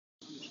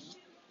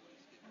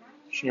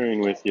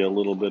sharing with you a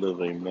little bit of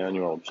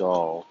Emmanuel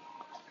Jal,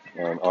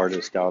 an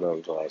artist out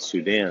of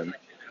Sudan.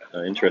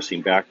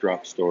 Interesting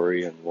backdrop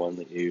story, and one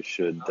that you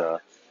should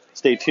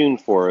stay tuned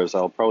for, as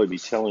I'll probably be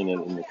telling it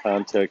in the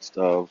context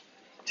of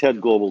TED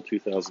Global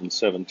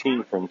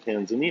 2017 from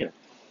Tanzania.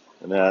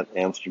 I'm at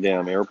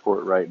Amsterdam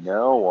Airport right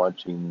now,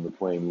 watching the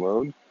plane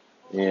load,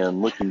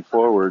 and looking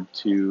forward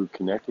to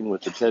connecting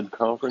with the TED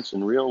conference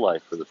in real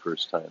life for the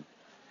first time.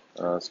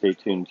 Stay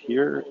tuned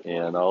here,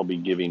 and I'll be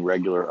giving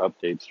regular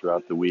updates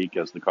throughout the week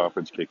as the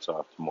conference kicks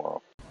off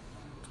tomorrow.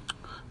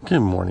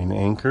 Good morning,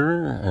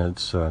 Anchor.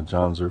 It's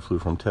John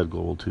Zerflew from TED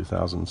Global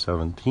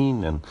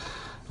 2017, and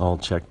all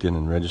checked in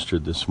and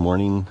registered this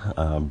morning.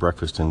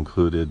 Breakfast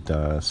included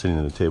sitting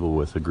at a table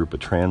with a group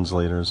of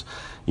translators,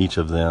 each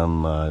of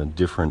them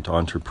different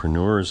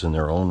entrepreneurs in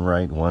their own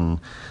right. One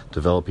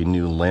developing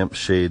new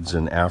lampshades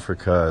in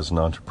Africa as an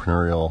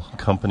entrepreneurial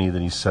company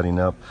that he's setting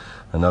up,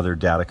 another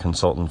data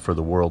consultant for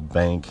the World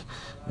Bank,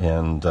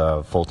 and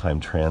full-time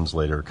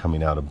translator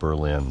coming out of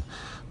Berlin.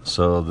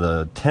 So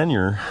the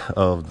tenure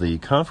of the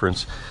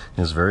conference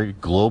is very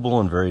global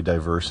and very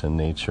diverse in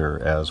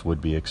nature, as would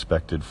be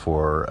expected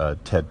for a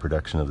TED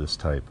production of this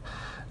type.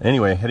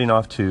 Anyway, heading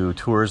off to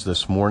tours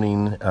this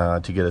morning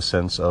to get a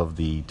sense of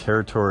the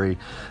territory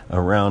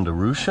around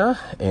Arusha,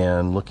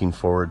 and looking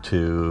forward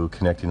to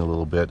connecting a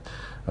little bit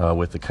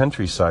with the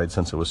countryside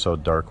since it was so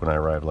dark when I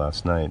arrived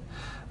last night.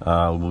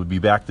 We'll be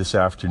back this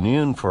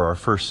afternoon for our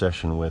first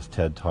session with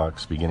TED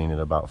Talks beginning at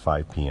about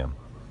 5 p.m.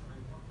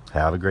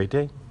 Have a great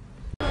day.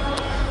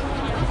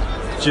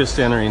 Just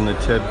entering the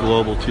TED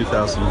Global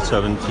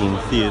 2017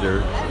 theater,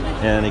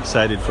 and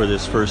excited for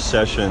this first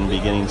session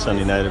beginning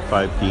Sunday night at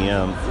 5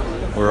 p.m.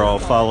 We're all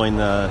following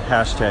the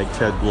hashtag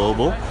TED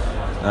Global,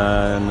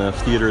 and the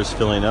theater is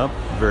filling up.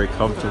 Very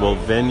comfortable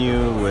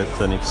venue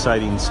with an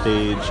exciting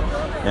stage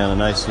and a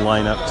nice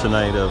lineup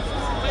tonight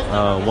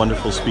of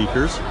wonderful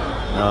speakers.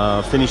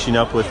 Finishing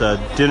up with a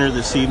dinner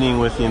this evening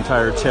with the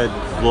entire TED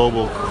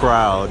Global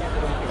crowd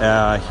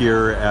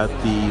here at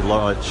the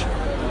lodge.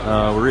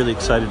 We're really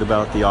excited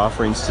about the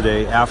offerings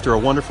today after a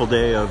wonderful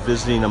day of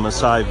visiting a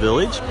Maasai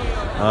village,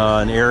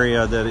 an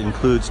area that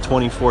includes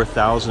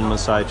 24,000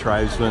 Maasai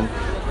tribesmen,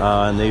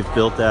 and they've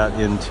built that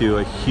into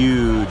a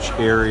huge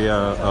area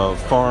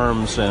of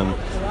farms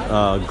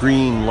and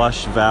green,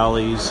 lush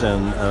valleys,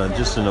 and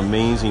just an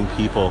amazing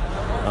people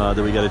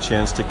that we got a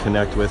chance to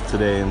connect with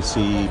today and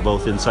see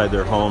both inside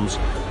their homes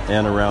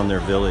and around their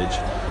village.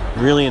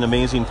 Really an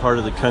amazing part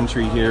of the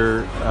country here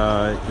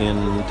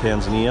in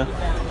Tanzania,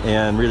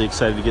 and really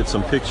excited to get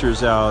some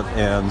pictures out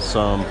and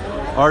some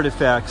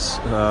artifacts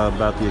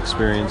about the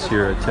experience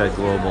here at TED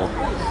Global.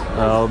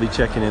 I'll be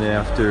checking in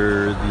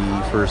after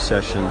the first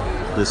session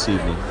this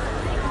evening.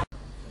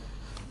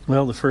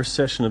 Well, the first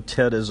session of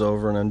TED is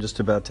over, and I'm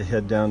just about to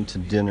head down to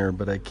dinner,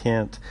 but I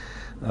can't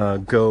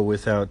go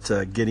without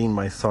getting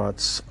my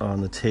thoughts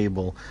on the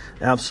table.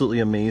 Absolutely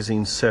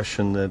amazing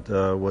session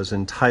that was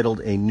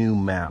entitled A New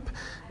Map.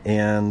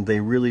 And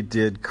they really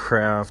did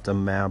craft a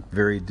map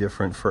very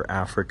different for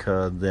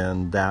Africa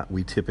than that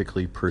we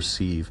typically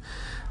perceive.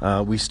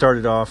 We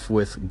started off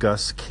with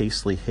Gus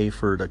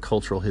Casely-Hayford, a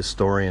cultural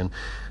historian,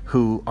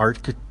 who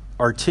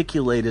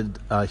articulated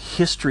a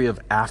history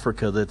of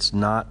Africa that's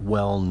not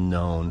well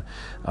known.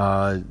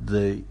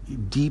 The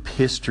deep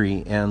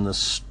history and the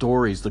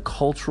stories, the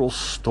cultural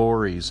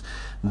stories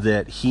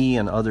that he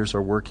and others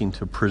are working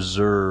to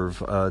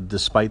preserve,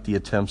 despite the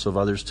attempts of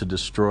others to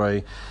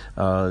destroy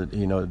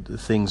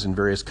things in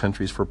various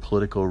countries for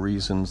political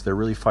reasons. They're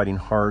really fighting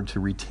hard to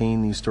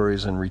retain these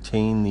stories and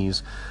retain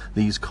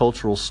these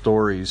cultural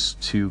stories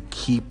to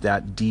keep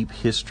that deep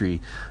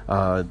history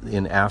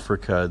in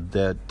Africa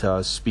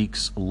that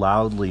speaks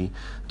loudly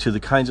to the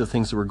kinds of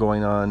things that were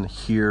going on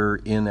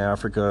here in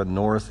Africa,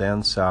 north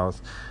and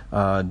south,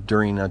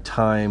 during a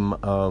time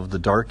of the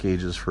Dark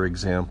Ages, for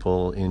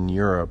example, in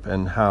Europe,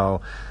 and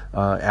how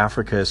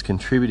Africa has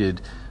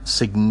contributed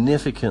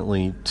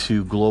significantly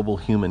to global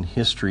human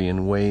history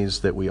in ways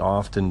that we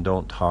often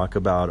don't talk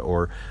about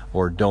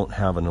or don't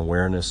have an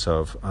awareness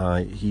of.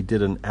 He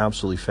did an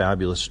absolutely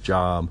fabulous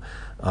job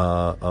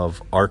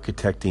of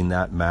architecting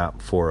that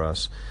map for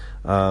us.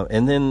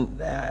 And then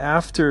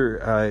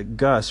after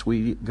Gus,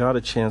 we got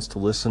a chance to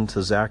listen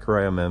to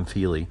Zachariah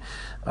Mamphili.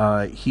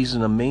 He's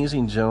an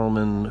amazing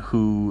gentleman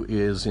who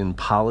is in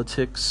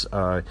politics.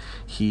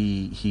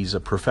 He's a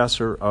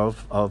professor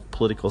of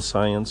political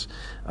science,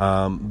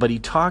 but he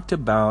talked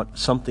about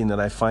something that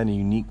I find a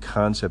unique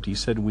concept. He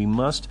said we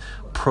must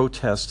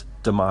protest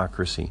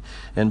democracy.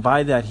 And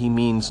by that he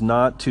means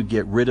not to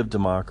get rid of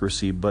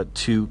democracy, but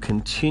to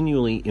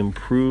continually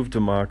improve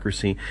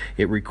democracy.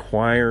 It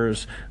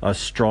requires a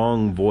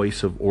strong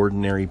voice of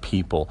ordinary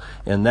people.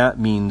 And that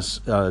means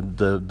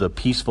the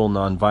peaceful,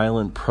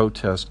 nonviolent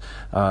protest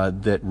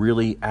that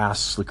really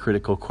asks the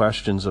critical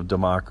questions of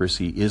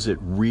democracy. Is it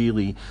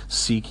really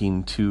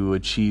seeking to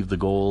achieve the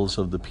goals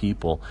of the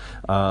people?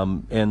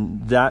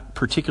 And that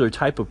particular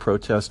type of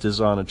protest is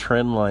on a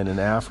trend line in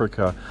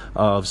Africa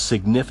of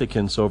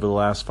significance over the the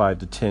last 5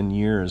 to 10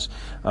 years.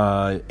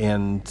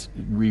 And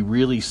we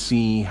really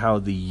see how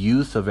the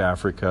youth of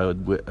Africa,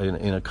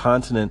 in a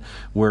continent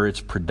where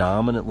it's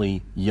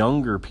predominantly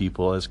younger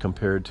people as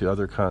compared to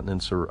other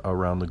continents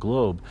around the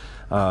globe,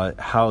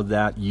 how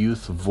that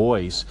youth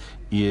voice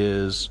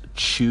is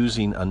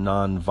choosing a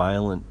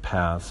non-violent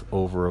path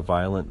over a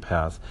violent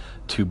path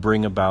to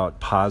bring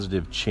about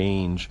positive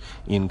change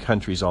in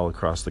countries all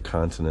across the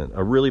continent.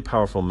 A really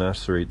powerful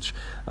message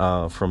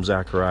from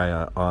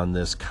Zachariah on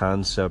this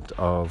concept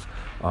of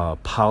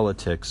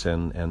politics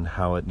and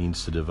how it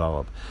needs to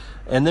develop.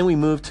 And then we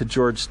moved to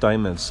George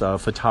Steinmetz, a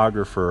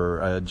photographer,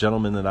 a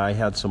gentleman that I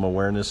had some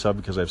awareness of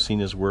because I've seen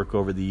his work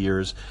over the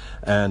years.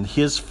 And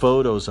his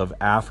photos of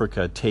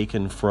Africa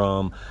taken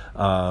from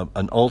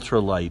an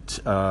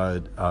ultralight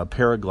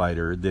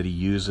paraglider that he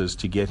uses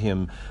to get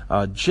him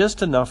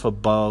just enough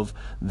above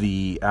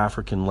the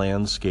African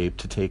landscape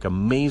to take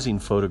amazing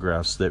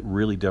photographs that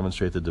really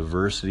demonstrate the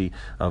diversity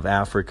of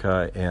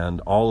Africa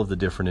and all of the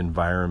different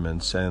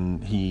environments.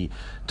 And he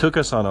took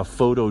us on a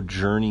photo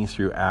journey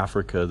through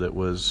Africa that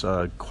was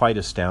quite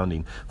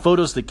astounding.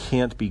 Photos that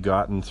can't be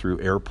gotten through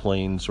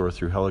airplanes or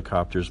through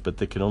helicopters, but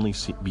that can only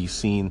be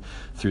seen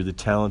through the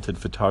talented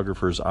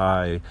photographer's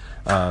eye,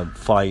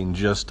 flying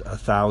just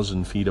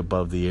 1,000 feet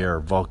above the air.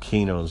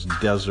 Volcanoes,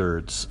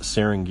 deserts,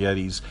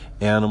 Serengetis,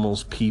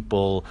 animals,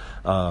 people,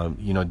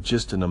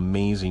 just an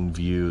amazing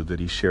view that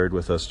he shared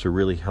with us to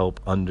really help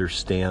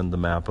understand the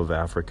map of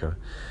Africa.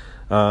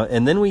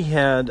 And then we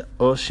had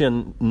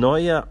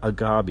Oceanoya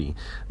Agabi,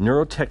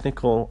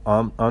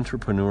 neurotechnical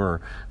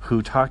entrepreneur,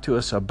 who talked to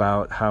us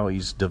about how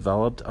he's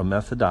developed a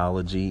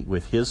methodology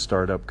with his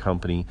startup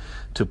company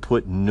to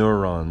put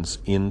neurons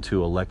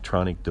into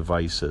electronic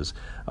devices,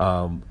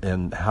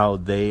 and how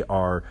they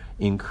are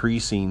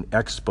increasing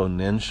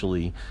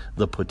exponentially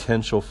the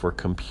potential for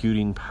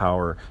computing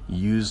power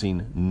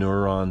using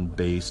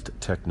neuron-based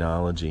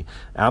technology.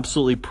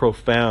 Absolutely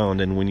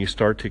profound, and when you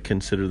start to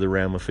consider the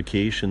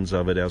ramifications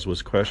of it, as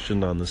was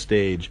questioned on the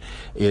stage,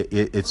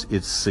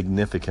 it's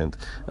significant.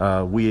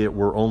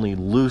 We're only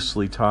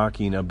loosely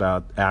talking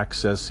about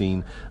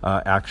accessing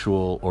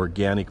actual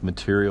organic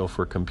material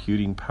for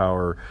computing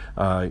power,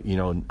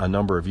 a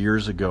number of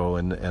years ago,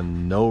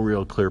 and no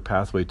real clear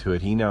pathway to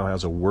it. He now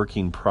has a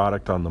working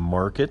product on the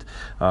market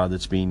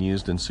that's being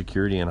used in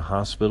security and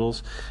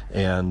hospitals,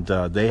 and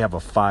they have a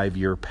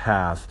 5-year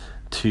path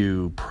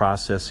to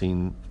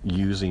processing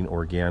using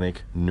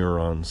organic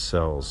neuron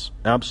cells.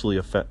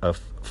 Absolutely a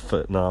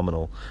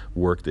phenomenal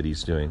work that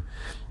he's doing.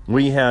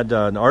 We had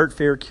an art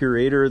fair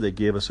curator that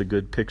gave us a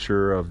good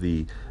picture of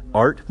the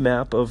art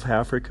map of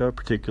Africa,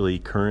 particularly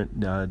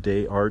current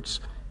day arts.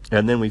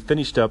 And then we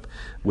finished up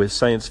with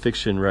science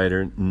fiction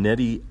writer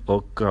Nnedi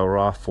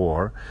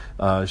Okorafor.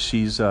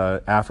 She's an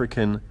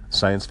African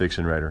science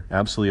fiction writer.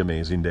 Absolutely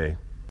amazing day.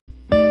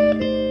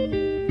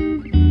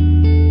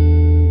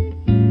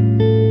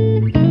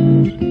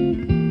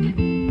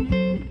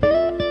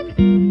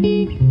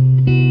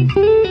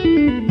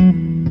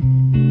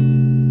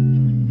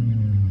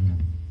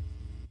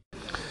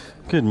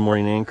 Good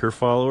morning, Anchor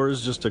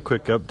followers. Just a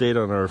quick update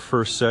on our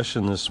first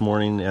session this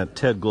morning at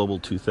TED Global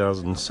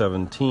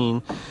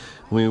 2017.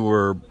 We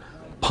were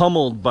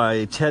pummeled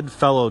by TED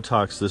Fellow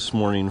Talks this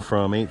morning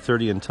from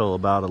 8:30 until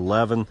about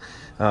 11.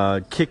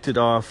 Kicked it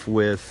off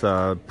with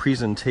a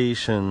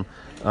presentation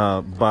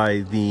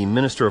by the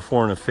Minister of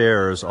Foreign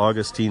Affairs,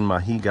 Augustine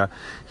Mahiga.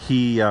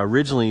 He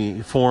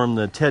originally formed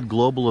the TED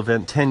Global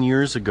event 10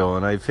 years ago,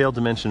 and I failed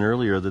to mention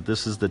earlier that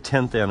this is the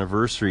 10th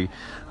anniversary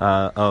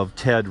of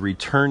TED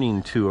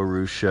returning to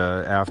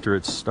Arusha after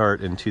its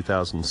start in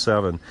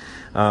 2007.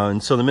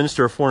 And so the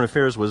Minister of Foreign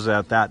Affairs was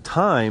at that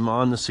time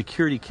on the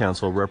Security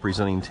Council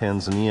representing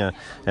Tanzania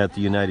at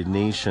the United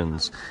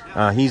Nations.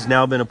 He's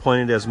now been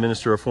appointed as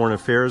Minister of Foreign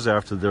Affairs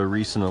after the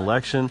recent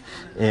election,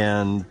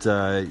 and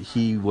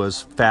he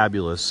was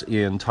fabulous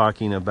in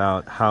talking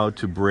about how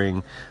to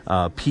bring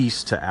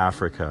peace to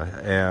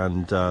Africa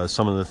and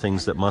some of the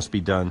things that must be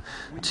done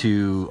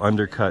to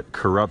undercut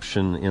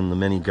corruption in the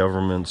many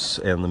governments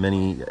and the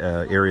many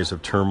areas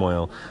of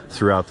turmoil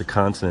throughout the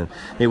continent.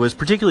 It was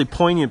particularly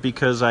poignant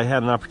because I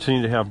had an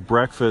opportunity to have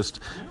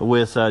breakfast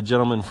with a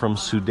gentleman from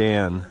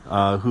Sudan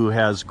who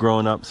has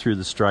grown up through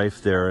the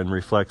strife there and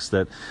reflects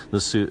that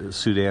the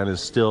Sudan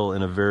is still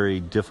in a very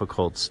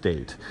difficult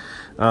state.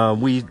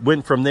 We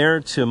went from there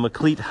to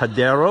Maklit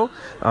Hadero,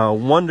 a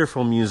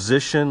wonderful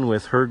musician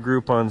with her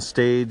group on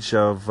stage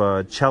of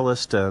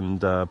cellist and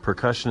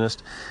percussionist.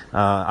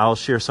 I'll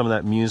share some of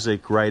that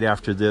music right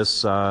after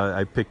this.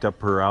 I picked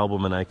up her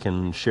album and I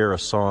can share a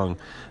song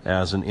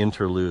as an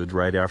interlude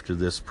right after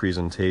this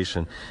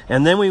presentation.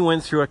 And then we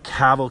went through a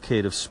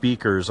cavalcade of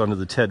speakers under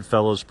the TED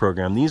Fellows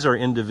program. These are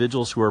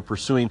individuals who are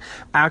pursuing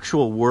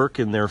actual work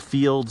in their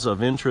fields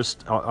of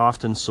interest,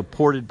 often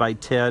supported by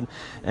TED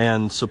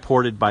and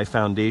supported by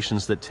foundations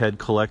foundations that TED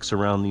collects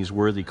around these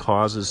worthy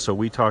causes. So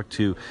we talk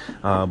to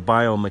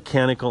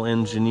biomechanical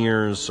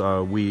engineers,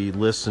 we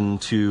listen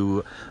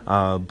to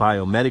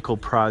biomedical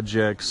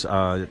projects,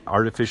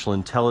 artificial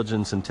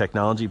intelligence and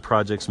technology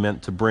projects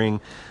meant to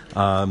bring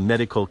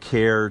medical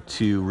care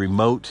to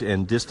remote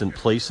and distant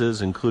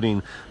places,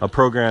 including a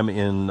program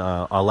in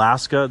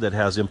Alaska that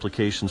has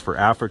implications for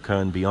Africa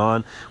and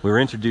beyond. We were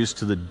introduced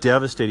to the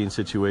devastating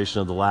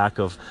situation of the lack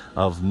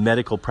of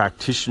medical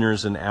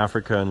practitioners in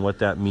Africa and what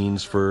that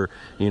means for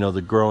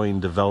the growing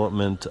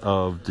development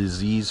of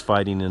disease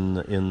fighting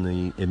in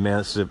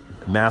the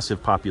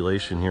massive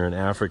population here in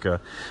Africa.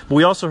 But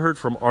we also heard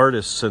from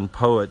artists and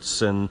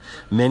poets and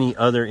many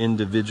other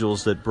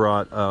individuals that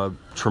brought a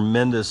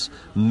tremendous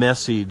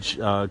message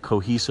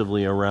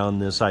cohesively around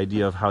this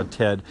idea of how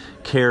TED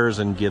cares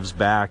and gives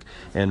back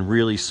and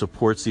really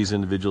supports these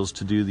individuals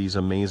to do these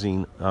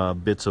amazing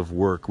bits of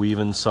work. We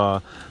even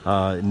saw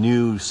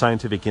new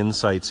scientific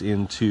insights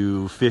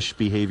into fish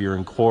behavior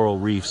and coral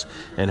reefs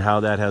and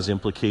how that has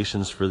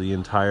implications for the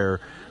entire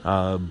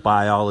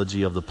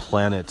biology of the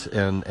planet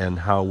and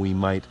how we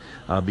might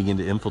begin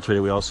to infiltrate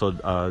it. We also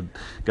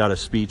got a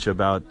speech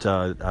about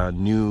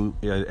new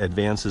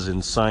advances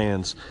in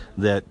science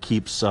that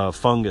keeps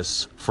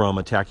fungus from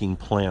attacking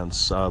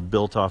plants,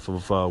 built off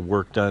of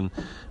work done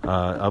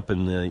up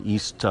in the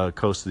east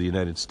coast of the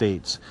United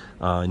States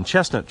in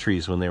chestnut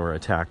trees when they were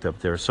attacked up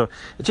there. So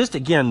just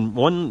again,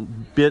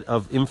 one bit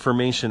of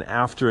information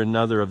after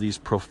another of these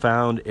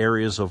profound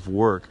areas of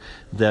work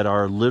that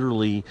are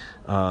literally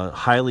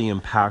highly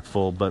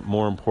impactful, but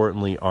more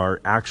importantly are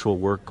actual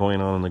work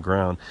going on the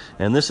ground.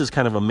 And this is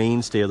kind of a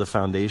mainstay of the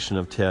foundation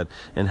of TED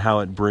and how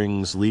it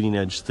brings leading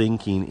edge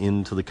thinking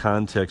into the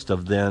context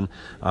of then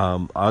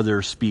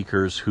other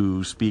speakers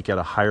who speak at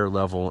a higher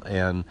level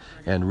and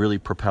really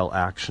propel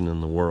action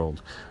in the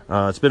world.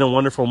 It's been a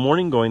wonderful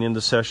morning going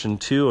into session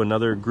 2,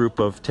 another group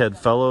of TED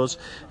Fellows,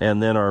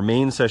 and then our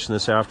main session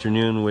this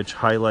afternoon, which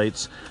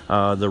highlights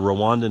the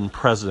Rwandan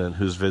president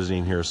who's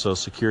visiting here. So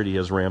security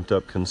has ramped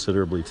up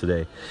considerably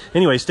today.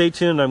 Anyway, stay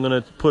tuned. I'm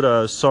going to put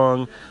a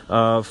song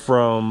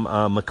from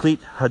Maklit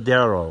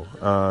Hadero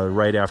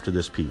right after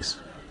this piece.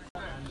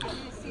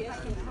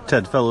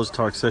 TED Fellows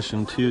Talk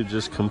Session 2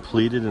 just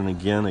completed, and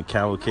again, a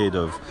cavalcade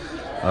of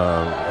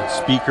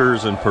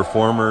speakers and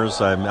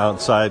performers. I'm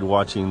outside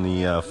watching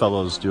the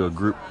fellows do a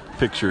group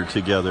picture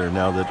together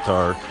now that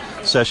our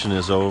session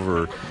is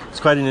over. It's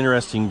quite an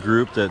interesting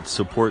group that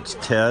supports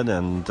TED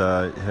and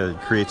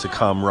creates a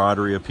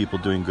camaraderie of people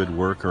doing good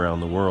work around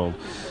the world.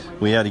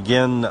 We had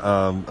again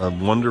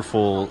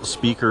wonderful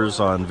speakers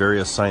on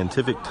various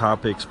scientific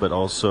topics, but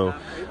also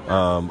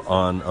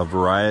on a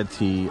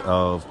variety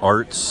of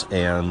arts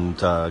and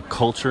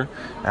culture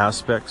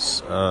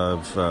aspects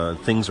of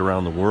things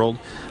around the world.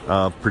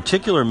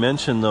 Particular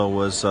mention, though,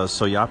 was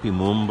Soyapi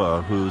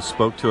Mumba, who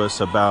spoke to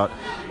us about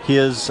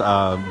his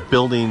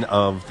building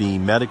of the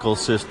medical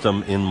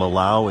system in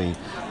Malawi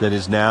that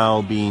is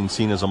now being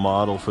seen as a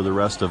model for the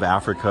rest of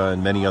Africa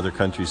and many other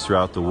countries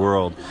throughout the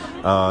world,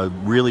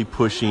 really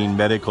pushing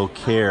medical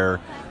care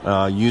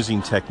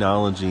using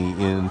technology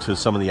into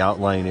some of the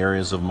outlying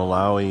areas of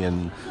Malawi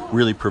and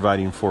really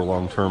providing for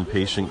long-term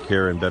patient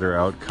care and better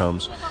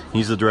outcomes.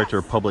 He's the Director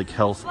of Public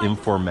Health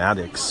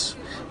Informatics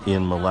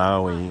in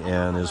Malawi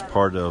and is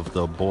part of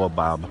the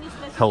Boabab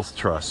Health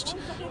Trust.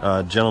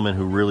 A gentleman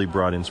who really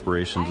brought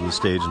inspiration to the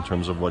stage in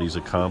terms of what he's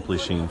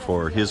accomplishing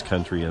for his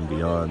country and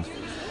beyond.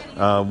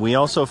 We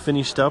also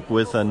finished up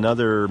with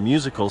another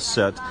musical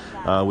set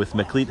with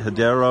Maklit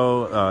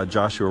Hadero,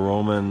 Joshua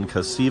Roman,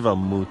 Kasiva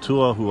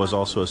Mutua, who was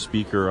also a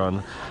speaker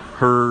on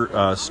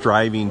her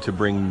striving to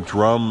bring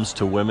drums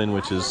to women,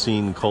 which is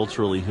seen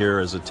culturally here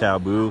as a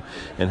taboo,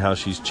 and how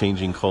she's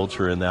changing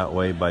culture in that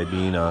way by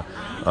being a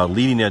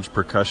leading-edge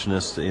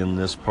percussionist in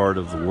this part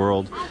of the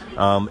world.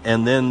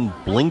 And then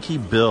Blinky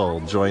Bill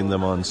joined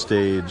them on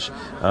stage,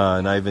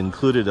 and I've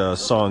included a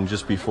song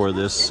just before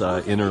this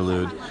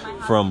interlude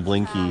from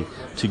Blinky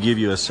to give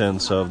you a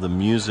sense of the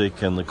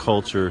music and the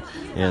culture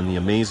and the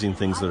amazing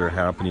things that are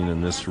happening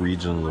in this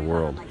region of the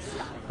world.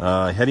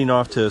 Heading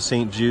off to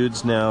St.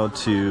 Jude's now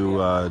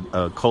to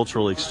a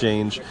cultural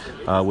exchange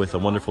with a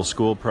wonderful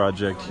school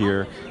project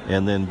here,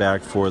 and then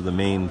back for the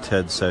main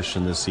TED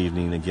session this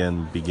evening,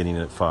 again beginning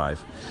at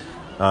 5.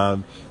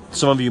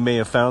 Some of you may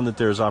have found that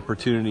there's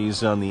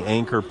opportunities on the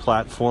Anchor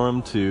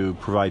platform to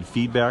provide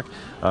feedback.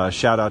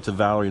 Shout out to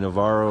Valerie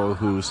Navarro,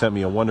 who sent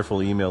me a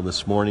wonderful email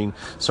this morning.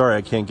 Sorry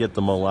I can't get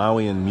the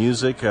Malawian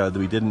music that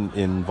we didn't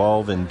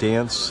involve in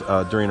dance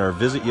during our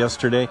visit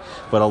yesterday,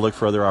 but I'll look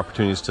for other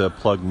opportunities to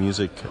plug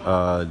music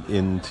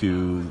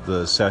into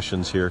the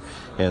sessions here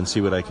and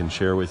see what I can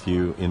share with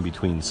you in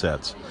between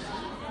sets.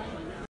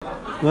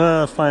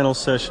 The final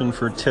session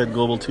for TED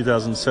Global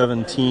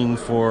 2017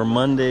 for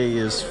Monday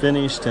is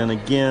finished, and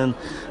again,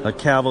 a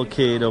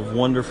cavalcade of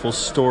wonderful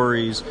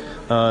stories,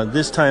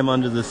 this time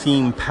under the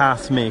theme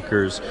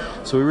Pathmakers.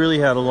 So we really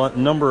had a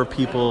number of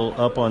people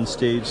up on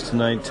stage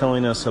tonight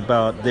telling us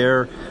about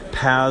their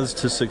paths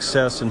to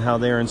success and how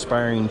they're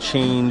inspiring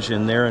change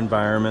in their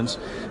environments.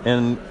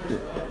 And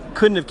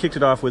couldn't have kicked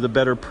it off with a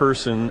better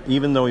person.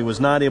 Even though he was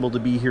not able to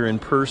be here in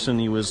person,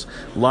 he was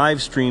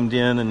live streamed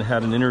in and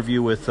had an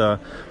interview with a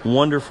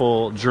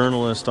wonderful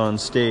journalist on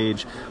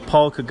stage.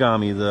 Paul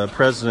Kagame, the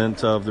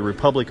president of the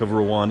Republic of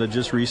Rwanda,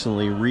 just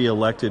recently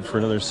re-elected for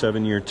another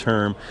 7-year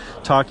term,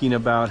 talking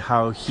about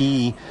how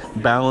he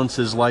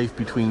balances life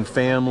between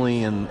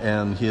family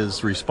and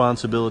his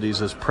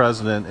responsibilities as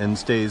president, and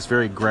stays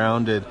very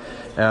grounded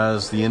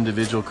as the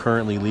individual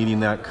currently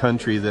leading that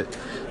country that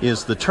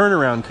is the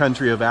turnaround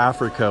country of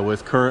Africa,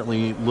 with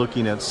currently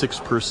looking at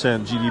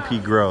 6%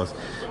 GDP growth.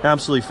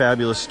 Absolutely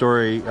fabulous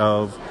story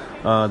of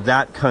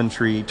that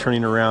country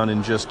turning around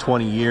in just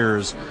 20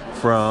 years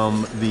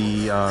from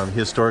the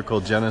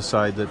historical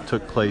genocide that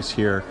took place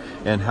here,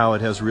 and how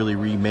it has really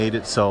remade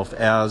itself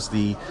as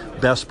the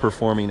best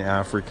performing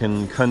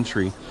African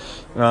country.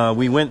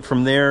 We went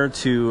from there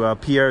to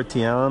Pierre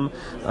Thiam,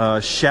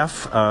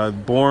 chef,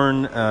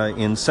 born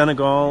in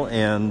Senegal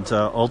and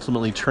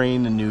ultimately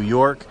trained in New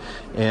York,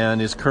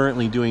 and is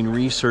currently doing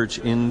research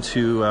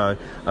into a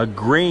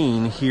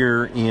grain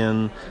here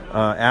in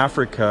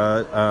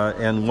Africa,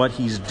 and what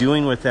he's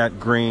doing with that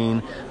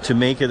grain to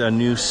make it a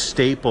new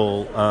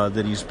staple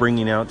that he's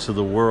bringing out to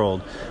the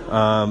world.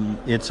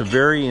 It's a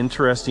very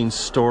interesting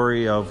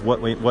story of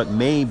what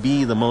may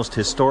be the most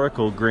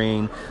historical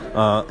grain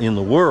in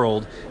the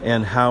world,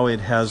 and how it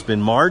has been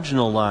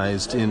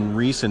marginalized in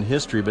recent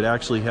history, but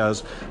actually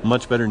has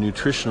much better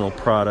nutritional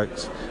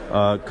products,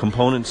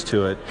 components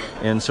to it.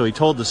 And so he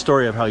told the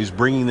story of how he's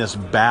bringing this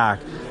back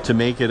to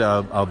make it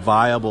a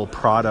viable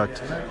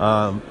product,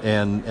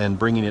 and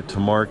bringing it to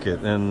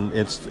market. And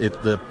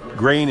the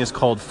grain is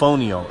called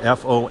fonio,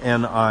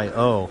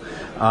 F-O-N-I-O.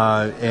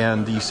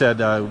 And he said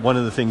one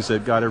of the things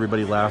that got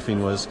everybody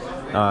laughing was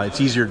it's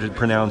easier to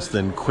pronounce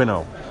than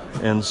quinoa.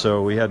 And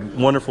so we had a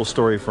wonderful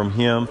story from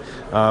him.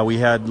 We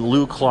had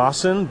Lou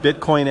Clausen,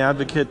 Bitcoin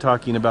advocate,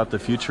 talking about the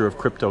future of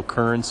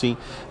cryptocurrency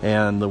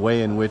and the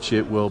way in which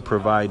it will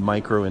provide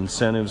micro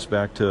incentives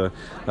back to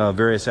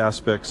various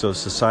aspects of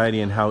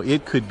society, and how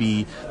it could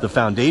be the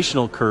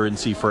foundational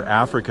currency for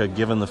Africa,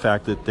 given the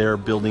fact that they're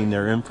building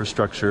their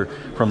infrastructure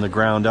from the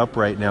ground up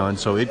right now. And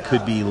so it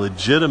could be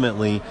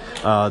legitimately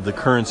the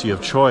currency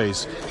of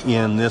choice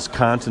in this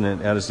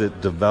continent as it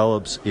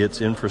develops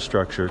its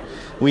infrastructure.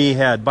 We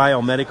had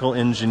biomedical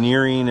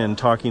engineering, and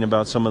talking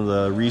about some of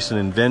the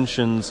recent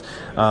inventions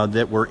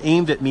that were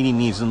aimed at meeting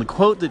needs. And the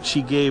quote that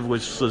she gave,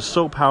 which was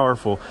so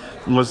powerful,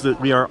 was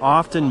that we are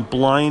often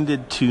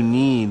blinded to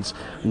needs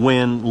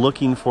when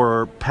looking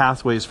for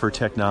pathways for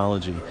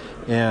technology.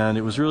 And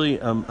it was really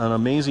an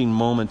amazing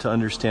moment to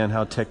understand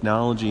how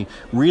technology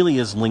really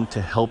is linked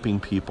to helping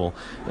people,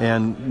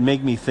 and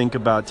make me think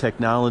about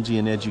technology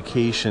and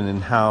education,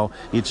 and how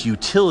its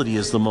utility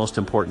is the most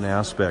important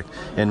aspect,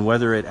 and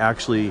whether it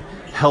actually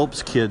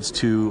helps kids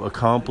to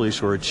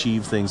accomplish or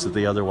achieve things that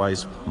they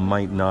otherwise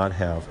might not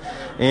have.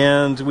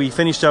 And we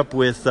finished up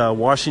with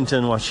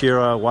Washington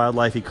Wachira,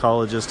 wildlife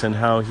ecologist, and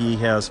how he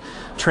has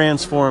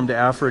transformed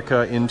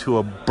Africa into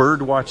a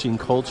bird watching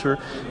culture,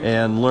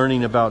 and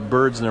learning about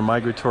birds and their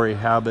migratory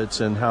habits,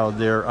 and how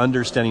they're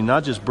understanding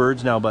not just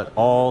birds now, but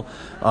all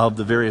of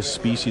the various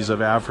species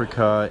of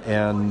Africa,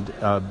 and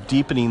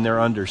deepening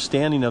their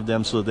understanding of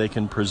them so that they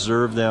can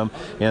preserve them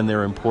and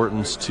their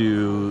importance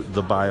to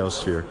the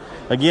biosphere.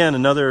 Again,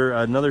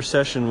 another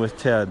session with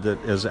Ted that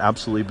has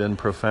absolutely been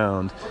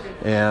profound.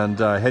 And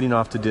heading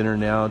off to dinner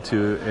now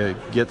to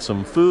get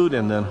some food,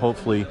 and then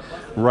hopefully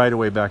right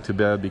away back to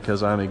bed,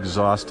 because I'm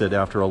exhausted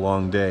after a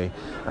long day.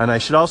 And I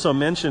should also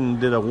mention,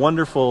 did a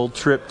wonderful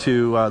trip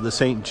to the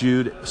St.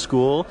 Jude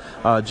School,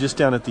 just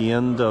down at the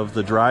end of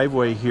the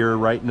driveway here,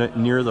 right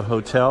near the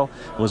hotel.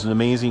 It was an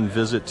amazing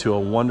visit to a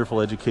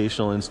wonderful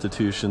educational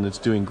institution that's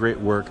doing great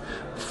work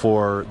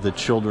for the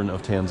children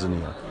of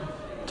Tanzania.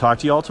 Talk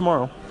to you all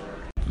tomorrow.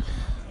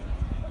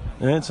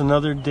 And it's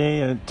another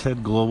day at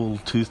TED Global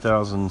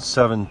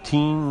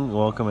 2017.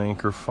 Welcome,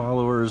 Anchor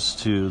followers,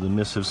 to the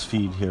Missives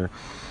feed here.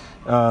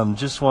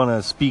 Just want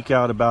to speak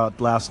out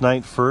about last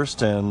night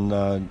first, and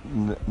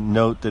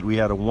note that we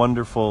had a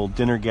wonderful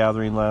dinner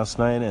gathering last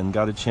night, and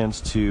got a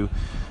chance to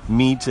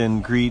meet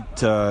and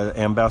greet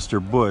Ambassador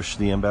Bush,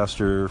 the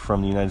ambassador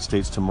from the United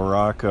States to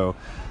Morocco.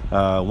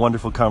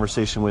 Wonderful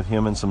conversation with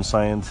him and some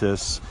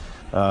scientists,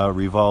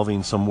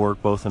 revolving some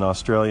work both in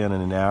Australia and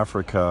in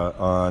Africa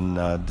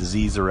on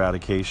disease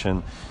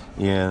eradication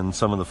in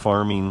some of the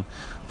farming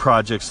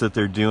projects that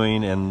they're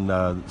doing, and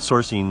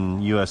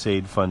sourcing U.S.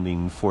 aid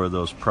funding for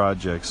those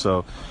projects.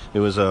 So it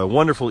was a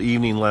wonderful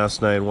evening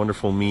last night, a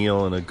wonderful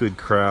meal, and a good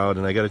crowd,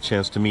 and I got a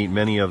chance to meet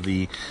many of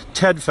the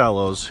TED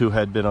Fellows who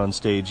had been on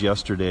stage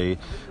yesterday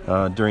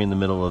during the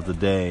middle of the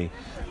day.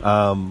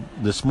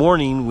 This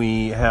morning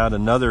we had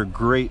another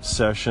great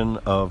session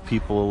of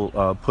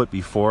people put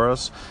before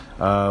us.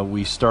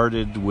 We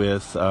started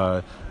with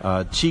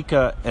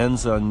Chika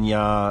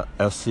Enzanya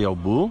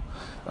Esiobu.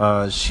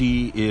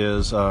 She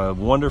is a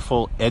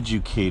wonderful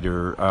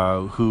educator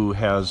who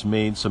has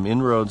made some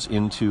inroads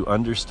into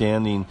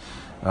understanding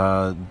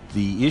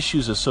the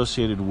issues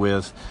associated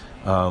with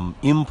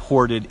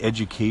imported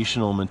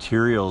educational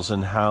materials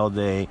and how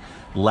they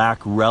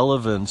lack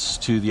relevance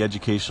to the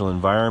educational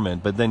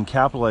environment, but then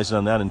capitalizing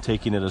on that and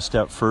taking it a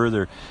step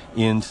further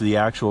into the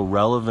actual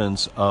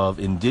relevance of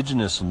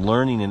indigenous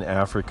learning in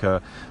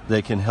Africa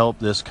that can help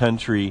this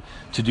country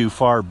to do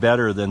far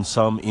better than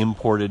some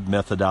imported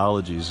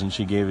methodologies. And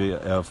she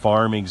gave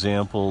farm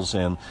examples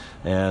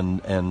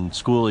and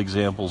school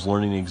examples,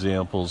 learning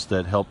examples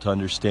that help to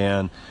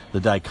understand the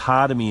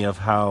dichotomy of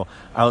how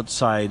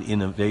outside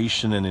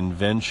innovation and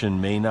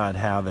invention may not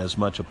have as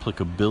much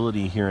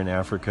applicability here in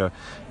Africa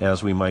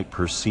as we might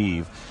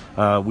perceive.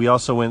 We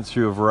also went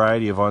through a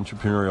variety of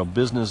entrepreneurial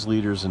business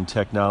leaders and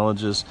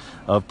technologists.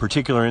 Of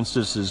particular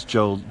instances,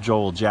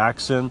 Joel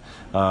Jackson,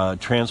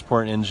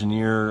 transport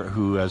engineer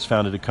who has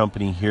founded a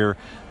company here,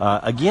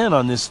 again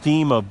on this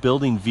theme of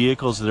building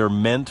vehicles that are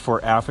meant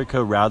for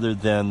Africa rather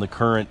than the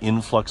current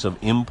influx of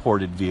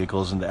imported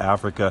vehicles into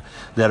Africa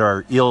that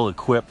are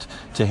ill-equipped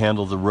to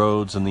handle the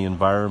roads and the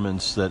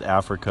environments that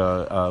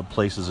Africa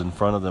places in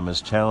front of them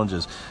as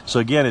challenges.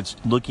 So again, it's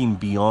looking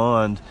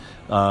beyond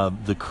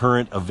the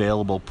current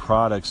available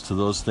products to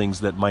those things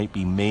that might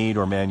be made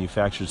or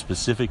manufactured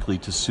specifically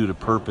to suit a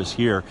purpose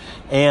here,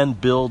 and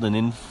build an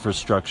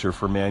infrastructure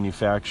for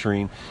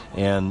manufacturing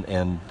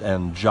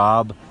and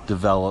job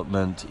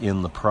development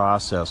in the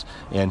process.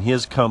 And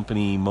his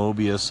company,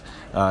 Mobius,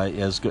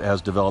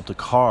 has developed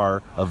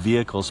a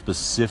vehicle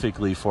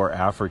specifically for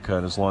Africa,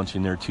 and is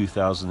launching their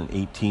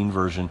 2018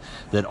 version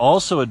that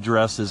also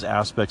addresses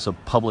aspects of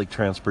public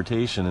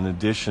transportation in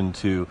addition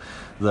to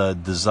the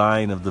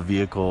design of the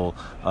vehicle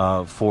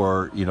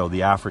for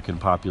the African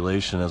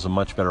population as a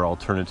much better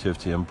alternative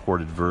to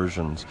imported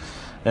versions.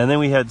 And then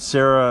we had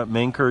Sarah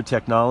Menker,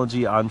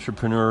 technology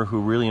entrepreneur, who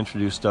really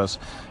introduced us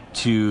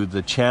to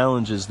the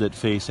challenges that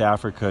face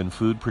Africa in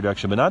food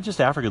production, but not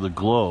just Africa, the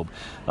globe.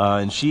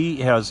 And she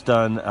has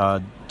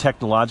done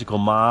technological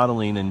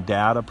modeling and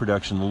data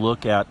production to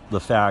look at the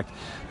fact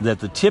that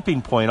the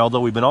tipping point, although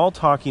we've been all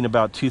talking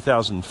about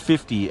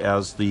 2050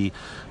 as the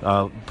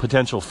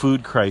potential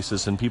food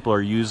crisis, and people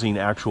are using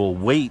actual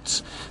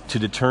weights to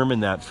determine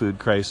that food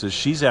crisis,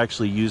 she's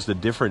actually used a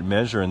different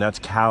measure, and that's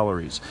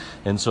calories.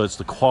 And so it's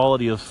the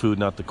quality of food,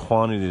 not the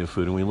quantity of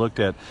food. And we looked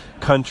at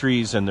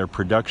countries and their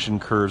production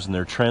curves and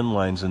their trend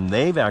lines, and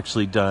they've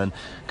actually done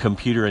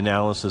computer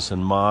analysis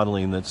and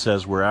modeling that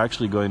says we're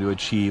actually going to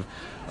achieve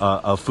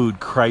a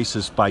food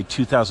crisis by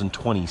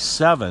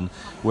 2027,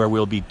 where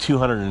we'll be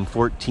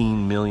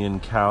 214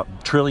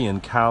 trillion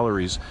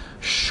calories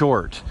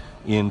short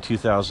in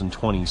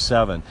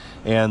 2027.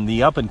 And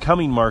the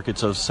up-and-coming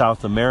markets of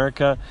South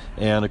America,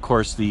 and of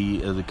course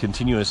the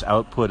continuous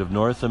output of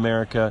North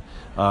America,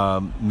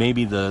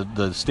 maybe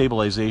the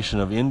stabilization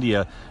of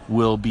India,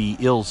 will be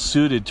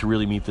ill-suited to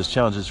really meet this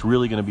challenge. It's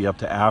really going to be up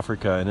to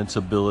Africa and its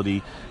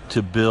ability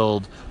to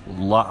build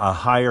a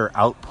higher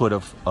output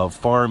of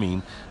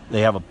farming.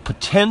 They have a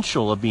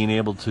potential of being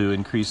able to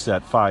increase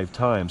that 5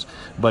 times,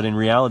 but in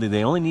reality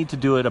they only need to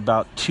do it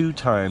about 2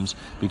 times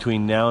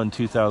between now and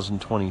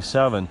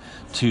 2027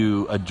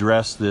 to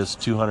address this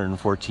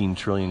 214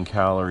 trillion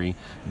calorie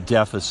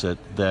deficit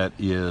that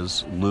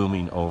is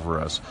looming over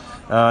us.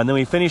 And then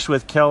we finished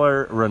with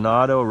Keller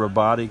Renato, a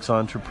robotics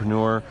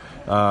entrepreneur,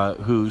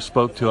 who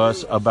spoke to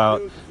us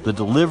about the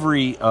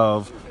delivery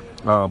of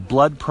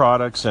blood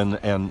products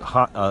and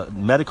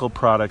medical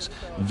products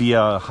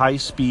via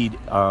high-speed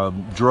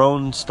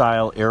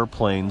drone-style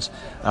airplanes,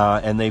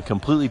 and they've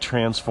completely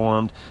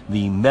transformed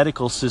the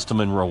medical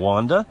system in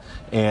Rwanda,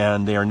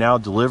 and they are now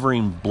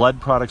delivering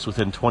blood products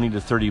within 20 to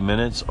 30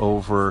 minutes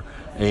over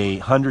a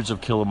hundreds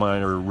of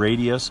kilometer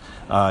radius.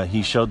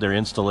 He showed their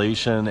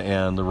installation,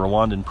 and the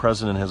Rwandan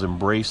president has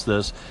embraced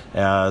this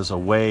as a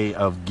way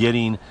of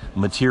getting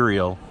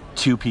material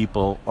to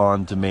people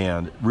on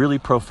demand. Really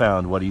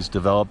profound what he's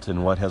developed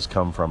and what has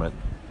come from it.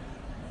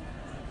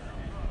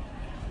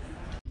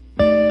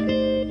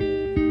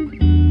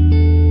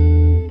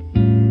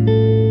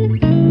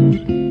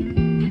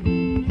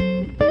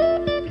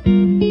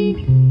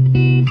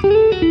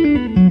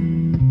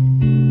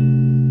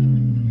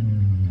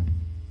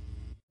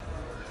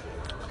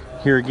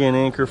 Here again,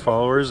 Anchor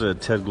followers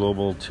at TED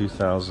Global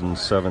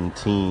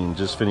 2017.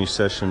 Just finished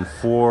session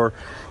 4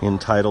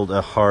 entitled A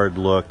Hard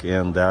Look,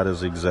 and that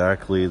is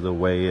exactly the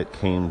way it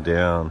came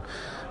down.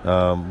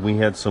 We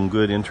had some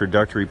good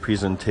introductory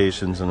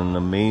presentations and an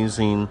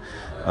amazing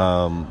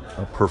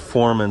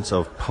performance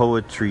of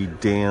poetry,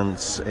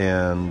 dance,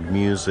 and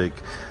music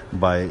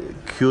by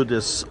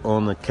Kudus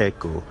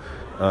Onakeko.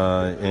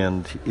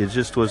 And it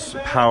just was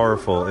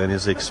powerful in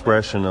his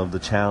expression of the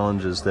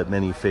challenges that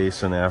many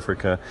face in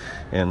Africa,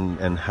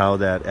 and how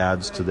that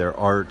adds to their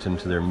art and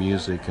to their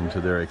music and to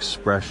their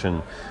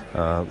expression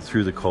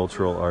through the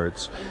cultural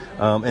arts.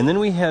 And then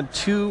we had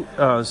 2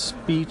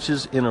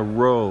 speeches in a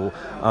row.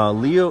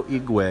 Leo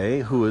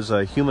Igwe, who is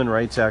a human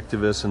rights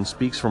activist and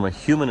speaks from a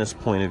humanist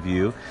point of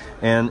view,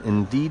 and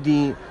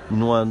Ndidi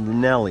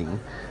Nwaneli,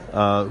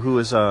 who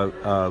is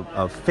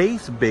a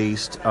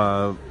faith-based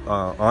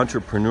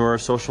entrepreneur,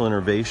 social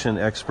innovation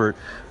expert,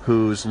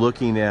 who's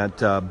looking at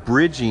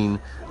bridging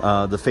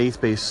the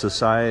faith-based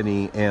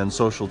society and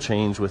social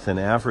change within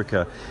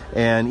Africa.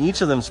 And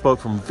each of them spoke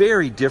from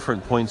very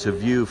different points of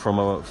view from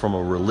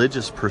a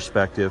religious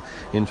perspective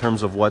in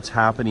terms of what's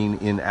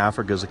happening in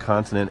Africa as a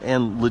continent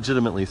and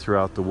legitimately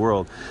throughout the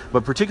world.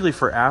 But particularly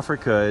for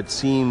Africa, it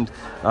seemed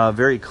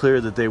very clear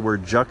that they were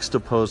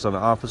juxtaposed on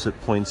opposite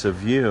points of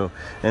view.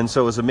 And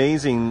so it was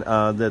amazing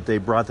that they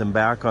brought them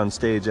back on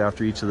stage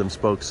after each of them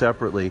spoke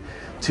separately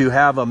to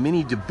have a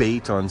mini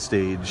debate on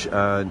stage,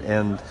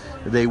 and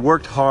they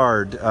worked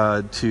hard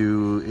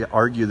to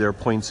argue their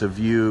points of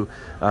view.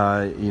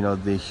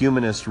 The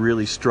humanist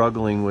really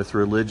struggling with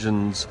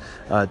religion's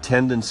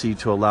tendency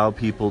to allow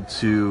people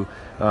to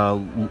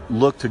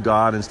look to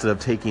God instead of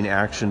taking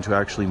action to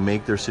actually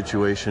make their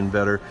situation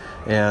better,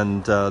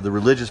 and the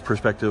religious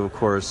perspective, of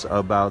course,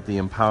 about the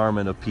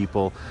empowerment of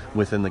people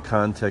within the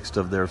context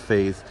of their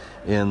faith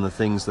in the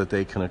things that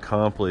they can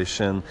accomplish.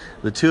 And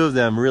the two of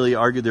them really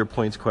argued their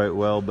points quite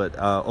well, but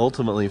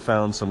ultimately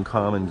found some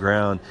common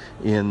ground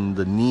in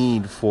the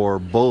need for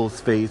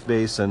both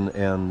faith-based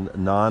and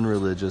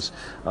non-religious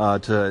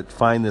to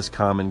find this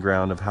common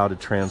ground of how to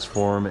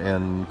transform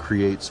and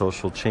create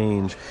social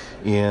change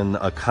in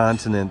a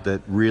continent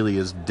that really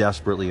is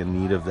desperately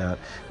in need of that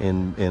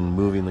in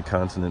moving the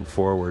continent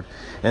forward.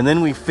 And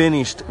then we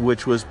finished,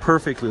 which was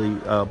perfectly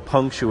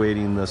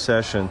punctuating the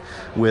session,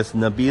 with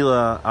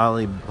Nabila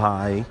Ali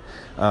Bai.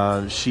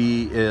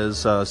 She is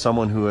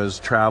someone who has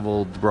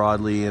traveled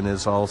broadly and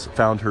has also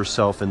found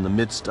herself in the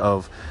midst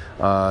of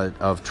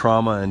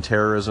trauma and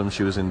terrorism.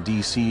 She was in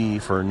D.C.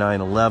 for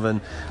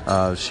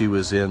 9/11. She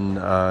was in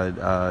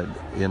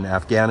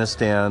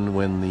Afghanistan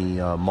when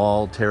the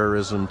mall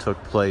terrorism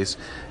took place,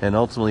 and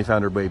ultimately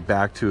found her way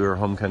back to her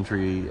home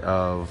country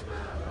of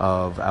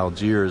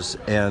Algiers,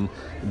 and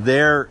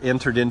there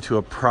entered into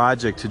a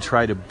project to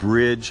try to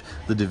bridge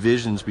the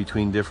divisions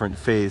between different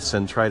faiths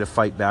and try to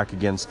fight back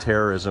against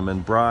terrorism,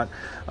 and brought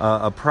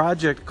a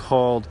project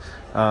called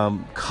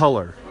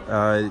Color,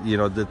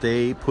 that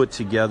they put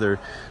together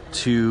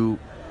to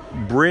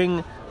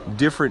bring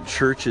different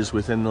churches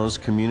within those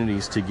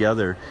communities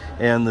together.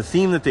 And the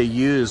theme that they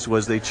used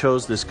was, they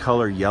chose this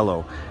color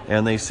yellow,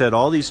 and they said,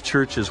 all these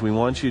churches, we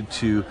want you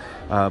to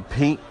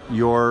paint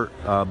your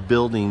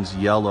buildings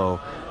yellow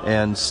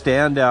and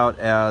stand out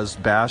as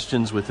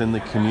bastions within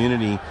the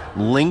community,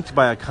 linked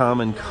by a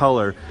common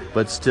color,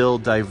 but still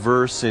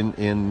diverse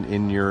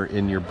in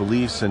your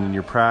beliefs and in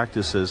your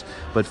practices.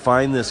 But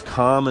find this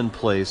common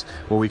place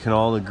where we can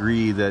all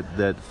agree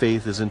that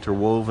faith is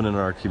interwoven in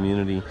our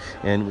community,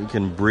 and we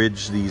can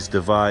bridge these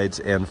divides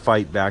and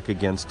fight back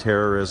against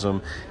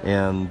terrorism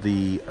and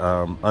the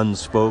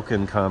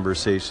unspoken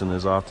conversation that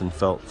is often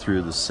felt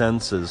through the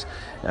senses.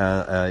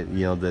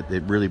 That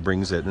it really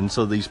brings it. And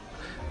so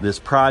this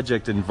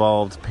project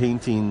involved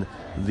painting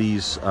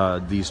these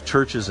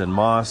churches and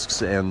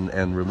mosques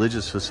and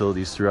religious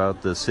facilities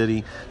throughout the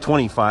city,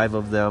 25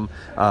 of them,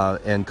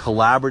 and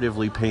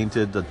collaboratively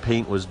painted. The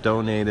paint was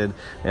donated,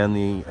 and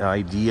the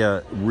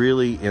idea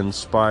really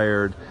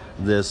inspired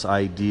this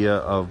idea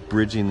of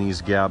bridging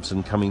these gaps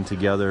and coming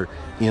together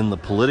in the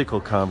political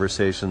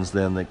conversations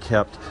then that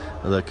kept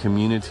the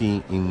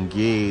community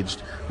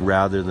engaged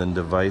rather than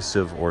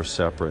divisive or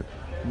separate.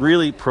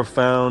 Really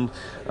profound,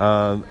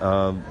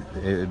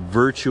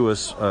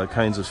 virtuous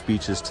kinds of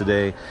speeches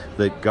today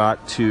that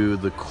got to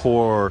the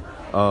core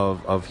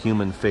of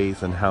human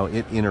faith and how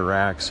it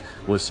interacts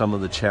with some of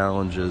the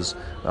challenges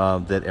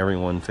that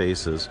everyone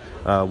faces,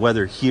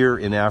 whether here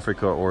in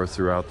Africa or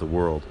throughout the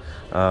world.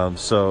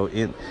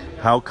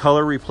 How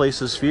color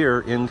replaces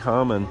fear in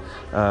common,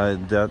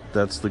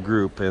 that's the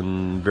group,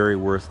 and very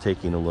worth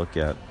taking a look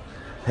at.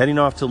 Heading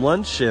off to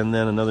lunch, and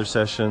then another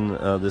session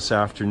this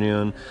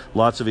afternoon.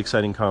 Lots of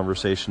exciting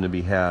conversation to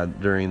be had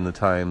during the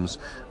times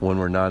when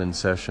we're not in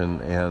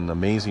session, and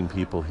amazing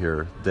people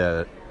here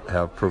that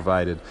have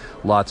provided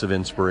lots of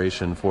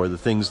inspiration for the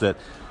things that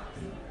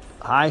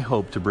I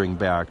hope to bring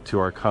back to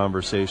our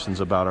conversations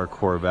about our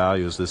core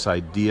values, this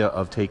idea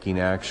of taking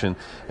action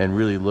and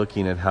really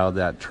looking at how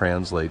that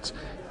translates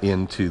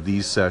into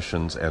these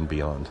sessions and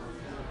beyond.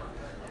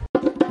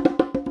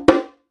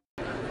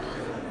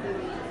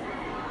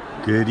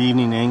 Good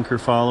evening, Anchor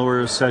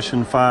followers.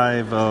 Session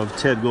 5 of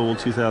TED Global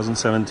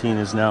 2017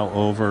 is now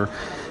over.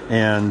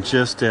 And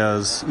just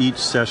as each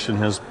session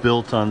has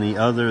built on the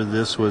other,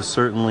 this was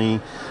certainly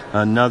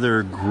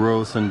another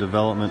growth and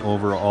development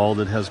over all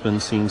that has been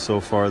seen so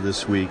far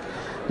this week.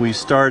 We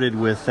started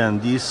with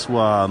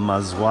Thandiswa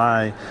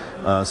Mazwai,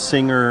 a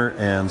singer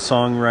and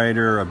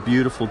songwriter, a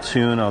beautiful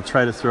tune. I'll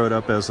try to throw it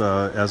up as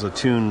a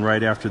tune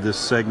right after this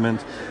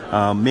segment.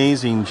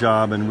 Amazing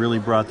job, and really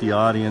brought the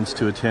audience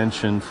to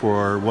attention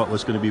for what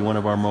was going to be one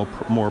of our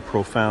more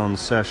profound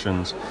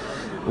sessions.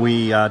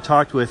 We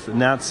talked with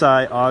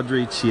Natsai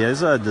Audrey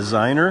Chiesa, a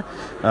designer.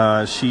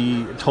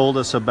 She told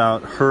us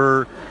about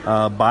her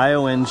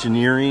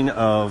bioengineering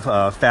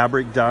of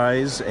fabric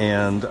dyes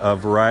and a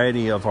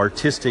variety of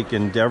artistic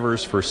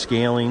endeavors for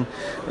scaling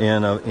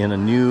in a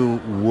new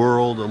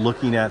world,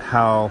 looking at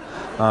how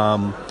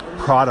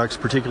products,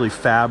 particularly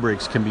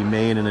fabrics, can be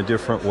made in a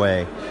different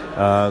way.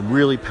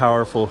 Really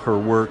powerful, her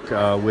work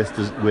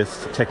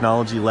with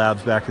technology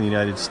labs back in the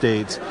United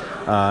States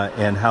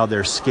and how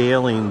they're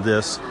scaling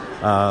this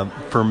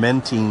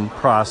fermenting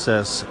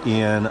process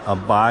in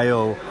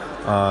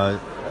a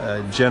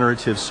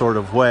generative sort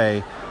of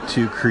way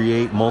to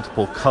create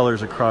multiple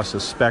colors across the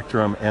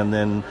spectrum and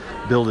then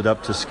build it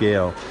up to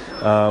scale.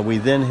 We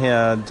then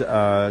had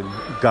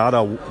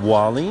Gada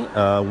Wali,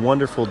 a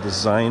wonderful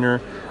designer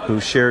who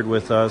shared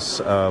with us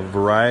a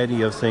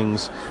variety of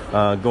things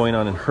going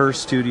on in her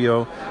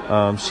studio.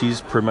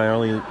 She's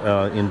primarily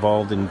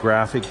involved in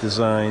graphic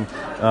design,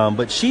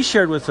 but she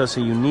shared with us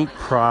a unique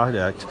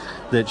product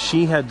that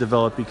she had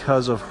developed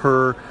because of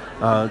her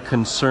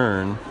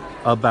concern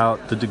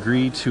about the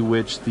degree to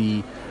which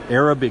the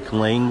Arabic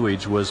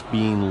language was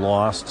being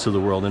lost to the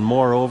world, and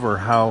moreover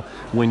how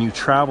when you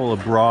travel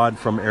abroad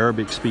from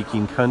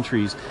Arabic-speaking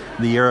countries,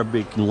 the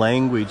Arabic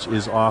language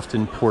is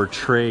often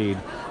portrayed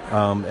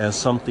as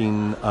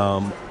something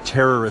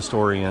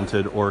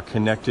terrorist-oriented or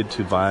connected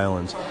to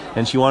violence.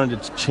 And she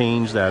wanted to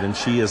change that, and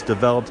she has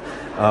developed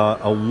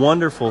a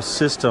wonderful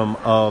system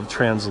of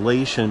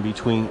translation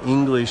between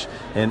English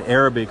and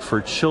Arabic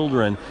for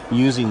children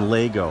using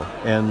Lego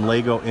and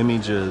Lego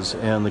images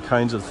and the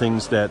kinds of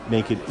things that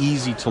make it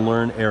easy to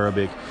learn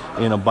Arabic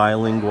in a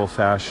bilingual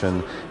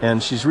fashion.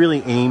 And she's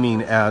really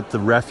aiming at the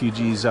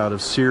refugees out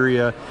of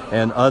Syria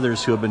and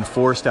others who have been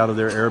forced out of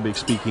their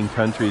Arabic-speaking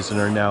countries and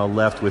are now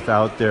left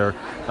without their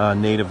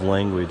native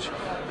language.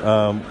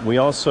 We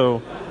also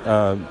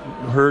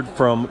heard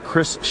from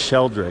Chris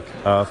Sheldrick,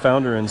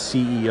 founder and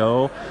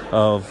CEO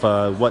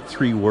of What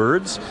Three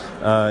Words.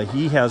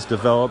 He has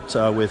developed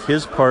with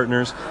his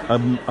partners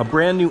a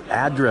brand new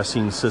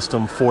addressing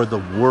system for the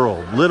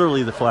world,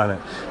 literally the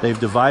planet. They've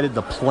divided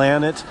the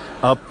planet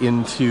up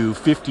into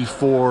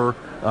 54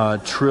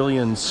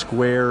 trillion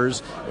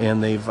squares,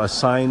 and they've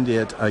assigned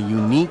it a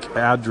unique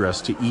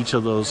address to each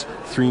of those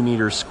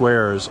 3-meter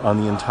squares on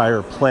the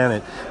entire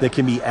planet that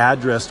can be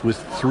addressed with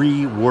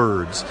 3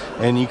 words.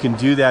 And you can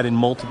do that in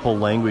multiple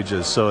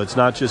languages. So it's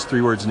not just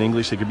 3 words in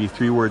English, it could be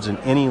 3 words in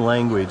any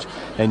language,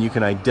 and you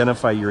can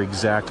identify your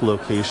exact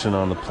location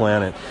on the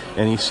planet.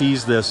 And he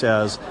sees this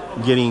as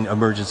getting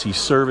emergency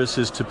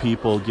services to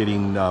people,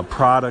 getting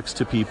products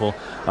to people,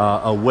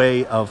 a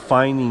way of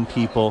finding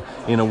people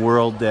in a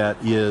world that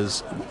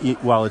is,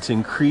 while it's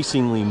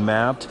increasingly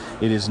mapped,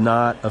 it is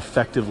not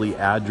effectively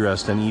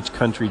addressed, and each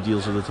country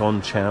deals with its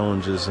own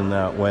challenges in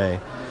that way.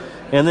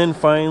 And then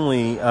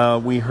finally,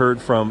 we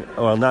heard from,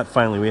 well, not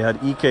finally, we had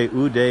Ike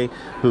Ude,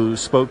 who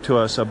spoke to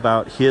us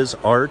about his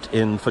art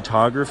in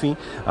photography.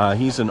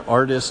 He's an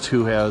artist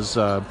who has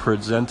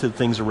presented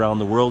things around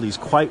the world. He's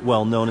quite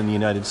well known in the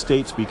United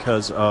States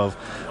because of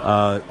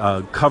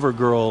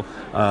CoverGirl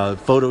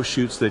photo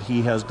shoots that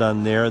he has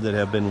done there that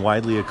have been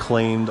widely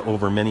acclaimed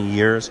over many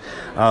years.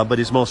 But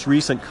his most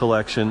recent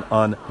collection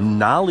on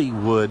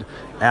Nollywood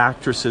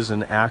actresses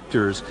and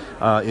actors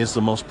is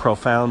the most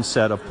profound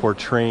set of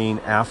portraying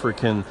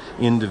African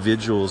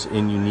individuals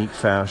in unique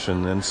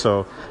fashion. And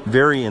so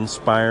very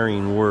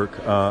inspiring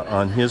work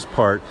on his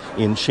part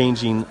in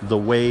changing the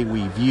way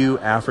we view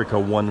Africa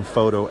one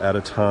photo at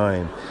a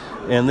time.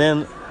 And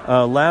then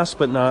last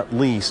but not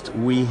least,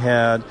 we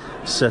had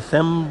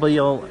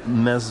Sethembile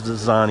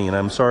Mezdazani, and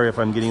I'm sorry if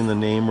I'm getting the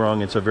name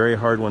wrong. It's a very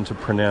hard one to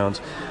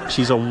pronounce.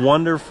 She's a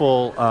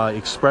wonderful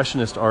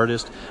expressionist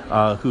artist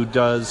who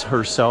does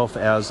herself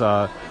as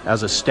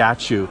a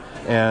statue,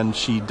 and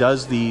she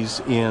does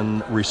these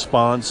in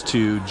response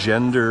to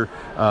gender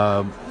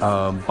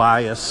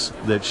bias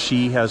that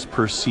she has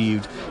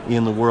perceived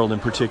in the world,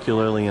 and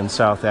particularly in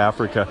South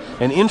Africa,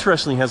 and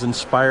interestingly has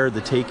inspired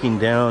the taking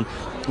down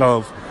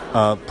of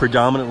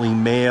predominantly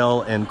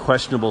male and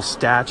questionable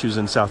statues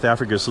in South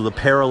Africa. So the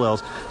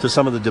parallels to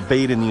some of the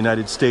debate in the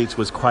United States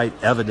was quite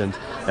evident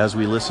as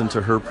we listened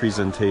to her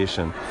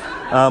presentation.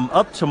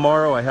 Up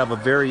tomorrow, I have a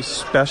very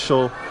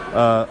special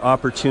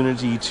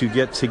opportunity to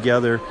get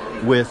together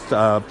with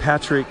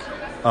Patrick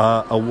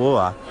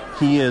Awoa.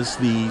 He is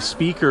the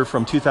speaker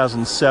from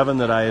 2007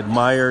 that I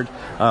admired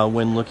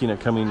when looking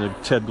at coming to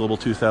TED Global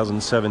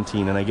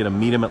 2017, and I get to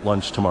meet him at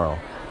lunch tomorrow.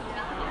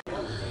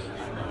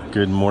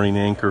 Good morning,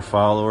 Anchor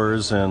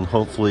followers, and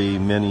hopefully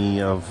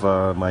many of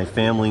my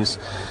families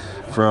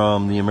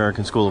from the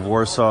American School of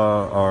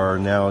Warsaw are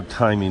now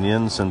timing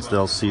in, since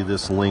they'll see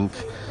this link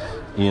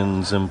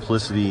in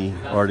Simplicity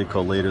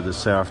article later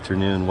this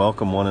afternoon.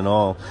 Welcome one and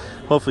all.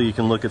 Hopefully you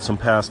can look at some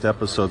past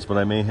episodes, but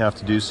I may have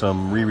to do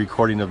some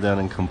re-recording of them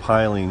and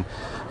compiling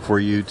for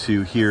you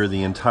to hear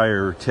the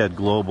entire TED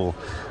Global.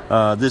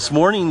 This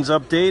morning's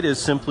update is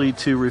simply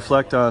to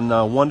reflect on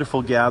a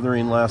wonderful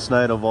gathering last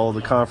night of all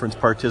the conference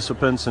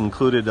participants.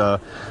 Included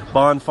a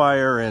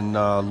bonfire and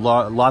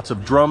lots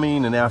of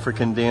drumming and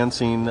African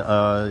dancing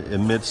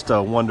amidst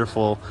a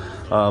wonderful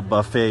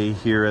buffet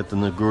here at the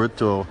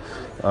Ngurto.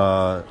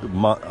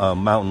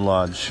 Mountain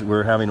Lodge.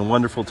 We're having a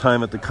wonderful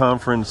time at the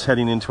conference,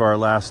 heading into our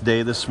last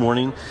day this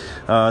morning.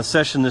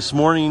 Session this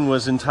morning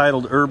was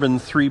entitled Urban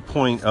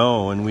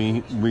 3.0, and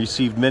we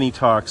received many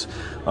talks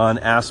on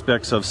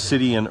aspects of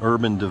city and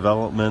urban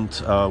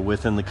development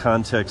within the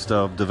context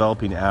of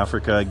developing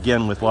Africa,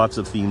 again with lots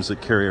of themes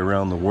that carry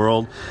around the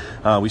world.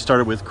 We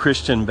started with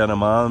Christian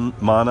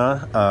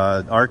Benamana,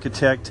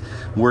 architect,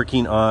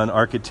 working on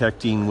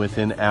architecting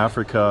within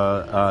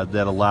Africa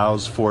that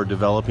allows for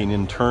developing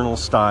internal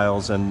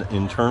styles and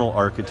internal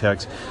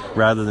architects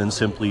rather than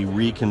simply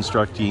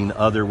reconstructing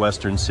other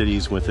Western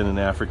cities within an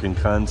African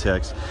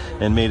context,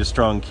 and made a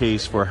strong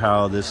case for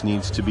how this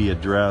needs to be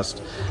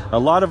addressed. A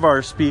lot of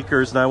our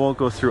speakers, and I won't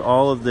go through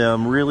all of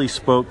them, really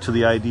spoke to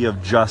the idea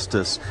of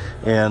justice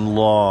and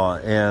law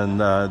and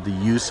the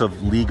use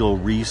of legal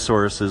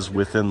resources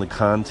within the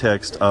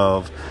context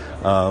of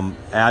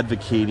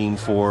advocating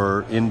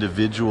for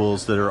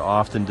individuals that are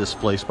often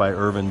displaced by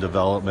urban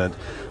development.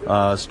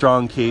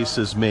 Strong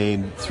cases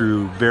made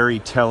through very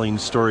telling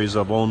stories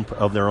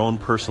of their own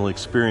personal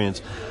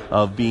experience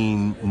of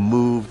being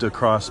moved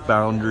across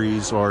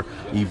boundaries or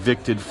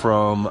evicted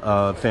from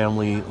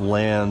family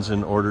lands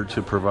in order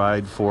to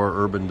provide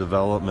for urban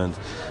development.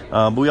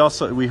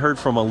 We heard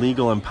from a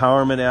legal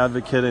empowerment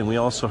advocate, and we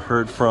also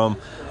heard from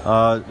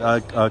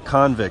a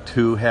convict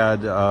who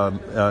had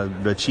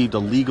achieved a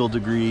legal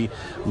degree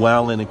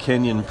while in a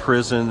Kenyan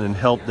prison and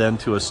helped then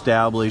to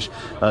establish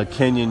a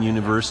Kenyan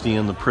university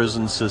in the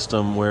prison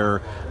system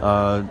where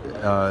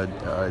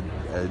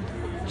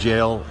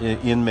jail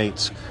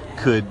inmates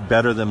could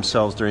better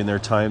themselves during their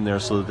time there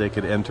so that they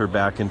could enter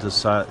back into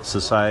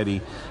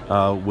society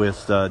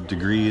with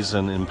degrees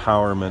and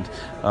empowerment.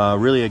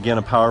 Really, again,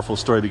 a powerful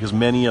story, because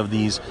many of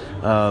these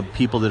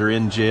people that are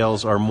in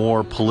jails are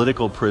more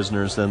political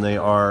prisoners than they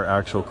are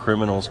actual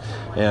criminals.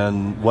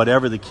 And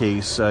whatever the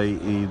case,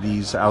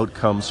 these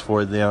outcomes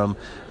for them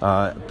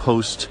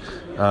post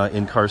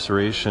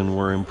incarceration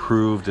were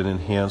improved and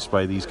enhanced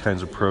by these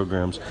kinds of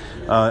programs.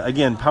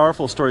 Again,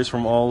 powerful stories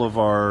from all of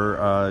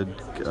our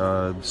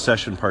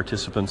session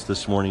participants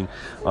this morning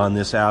on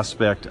this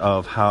aspect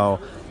of how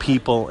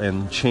people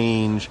and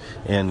change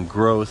and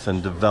growth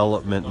and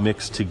development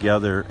mix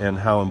together, and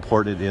how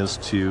important it is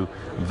to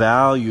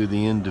value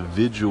the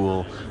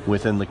individual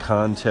within the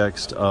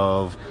context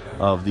of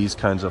these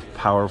kinds of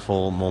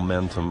powerful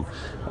momentum.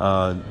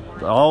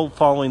 All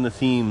following the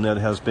theme that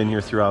has been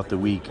here throughout the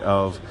week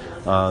of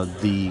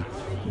the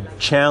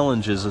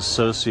challenges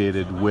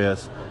associated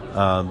with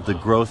the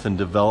growth and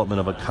development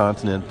of a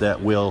continent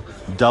that will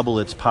double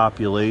its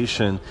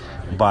population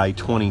by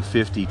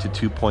 2050 to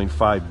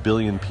 2.5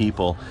 billion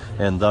people,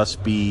 and thus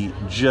be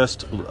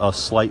just a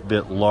slight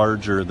bit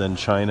larger than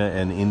China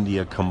and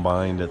India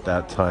combined at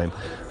that time.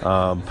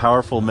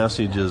 Powerful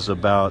messages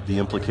about the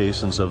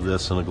implications of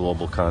this in a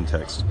global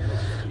context.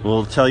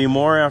 We'll tell you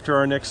more after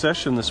our next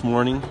session this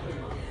morning.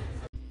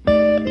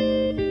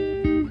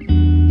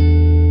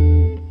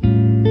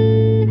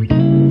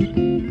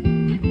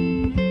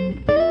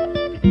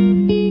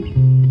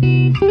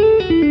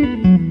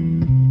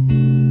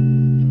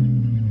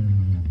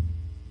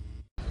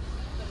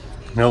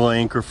 Hello,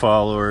 Anchor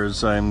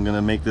followers. I'm going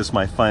to make this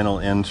my final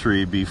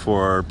entry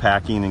before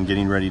packing and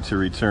getting ready to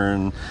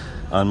return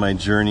on my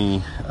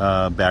journey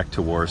back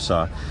to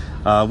Warsaw.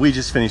 We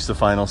just finished the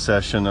final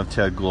session of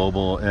TED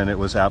Global, and it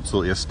was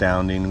absolutely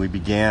astounding. We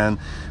began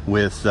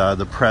with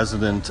the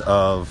president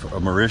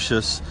of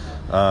Mauritius,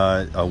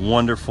 a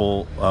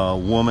wonderful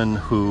woman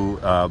who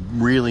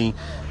really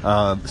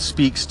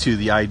speaks to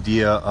the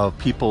idea of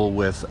people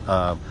with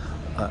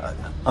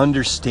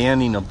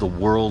understanding of the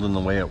world and the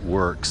way it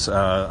works.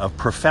 A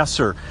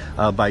professor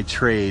by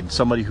trade,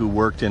 somebody who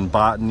worked in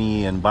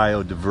botany and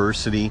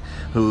biodiversity,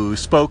 who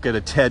spoke at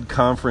a TED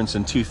conference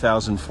in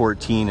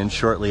 2014, and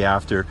shortly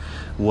after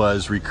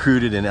was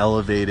recruited and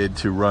elevated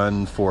to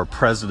run for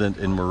president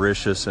in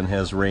Mauritius and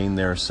has reigned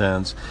there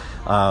since.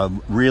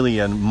 Really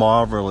a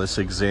marvelous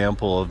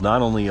example of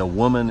not only a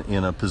woman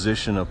in a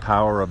position of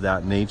power of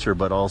that nature,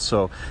 but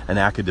also an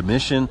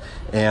academician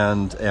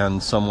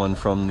and someone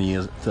from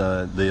the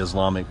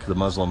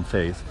Muslim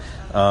faith.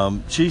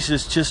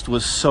 Jesus just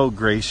was so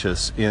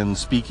gracious in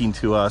speaking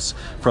to us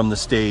from the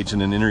stage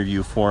in an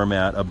interview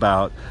format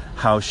about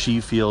how she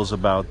feels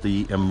about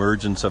the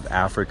emergence of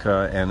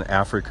Africa and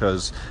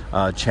Africa's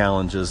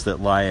challenges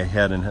that lie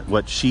ahead, and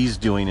what she's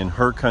doing in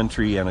her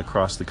country and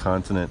across the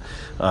continent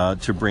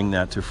to bring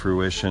that to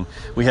fruition.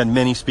 We had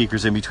many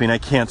speakers in between. I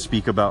can't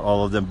speak about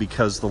all of them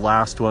because the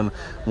last one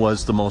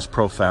was the most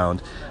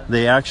profound.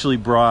 They actually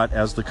brought,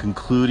 as the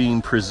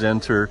concluding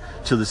presenter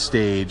to the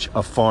stage,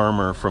 a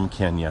farmer from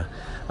Kenya,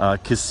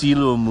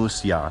 Kisilu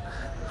Musya,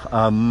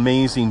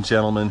 amazing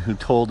gentleman who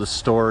told a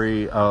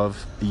story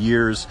of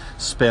years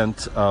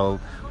spent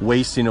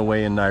wasting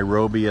away in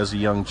Nairobi as a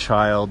young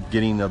child,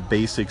 getting the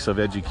basics of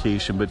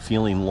education, but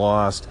feeling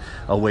lost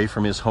away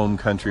from his home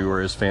country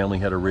where his family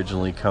had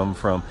originally come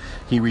from.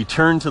 He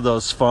returned to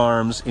those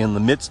farms in the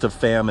midst of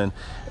famine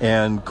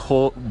and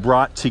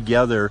brought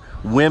together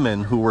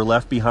women who were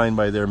left behind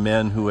by their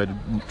men who had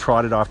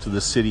trotted off to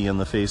the city in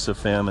the face of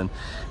famine,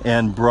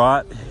 and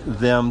brought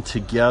them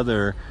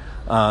together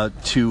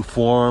to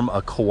form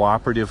a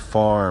cooperative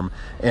farm.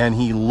 And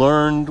he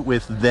learned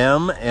with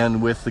them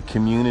and with the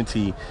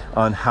community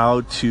on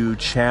how to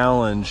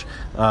challenge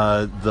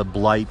the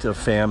blight of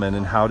famine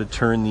and how to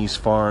turn these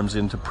farms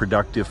into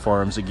productive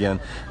farms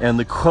again. And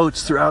the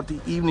quotes throughout the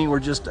evening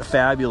were just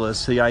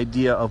fabulous. The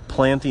idea of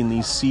planting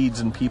these seeds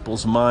in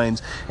people's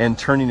minds and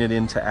turning it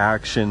into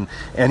action.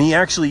 And he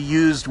actually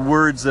used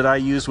words that I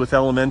used with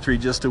elementary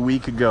just a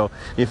week ago.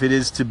 If it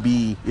is to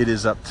be, it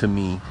is up to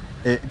me.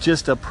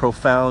 Just a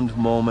profound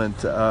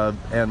moment,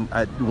 and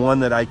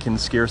one that I can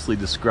scarcely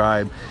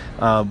describe,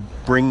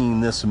 bringing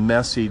this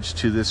message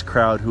to this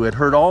crowd who had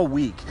heard all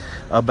week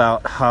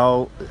about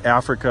how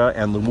Africa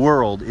and the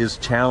world is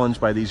challenged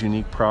by these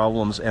unique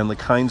problems and the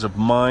kinds of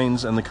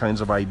minds and the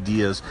kinds of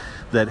ideas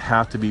that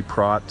have to be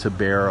brought to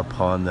bear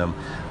upon them.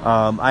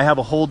 I have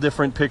a whole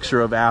different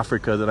picture of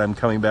Africa that I'm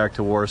coming back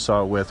to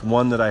Warsaw with,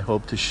 one that I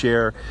hope to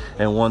share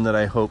and one that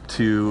I hope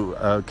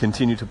to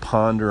continue to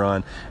ponder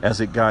on as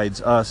it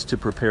guides us to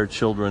prepare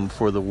children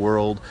for the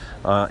world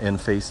and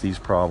face these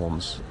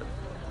problems.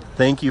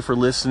 Thank you for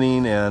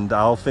listening, and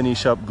I'll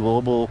finish up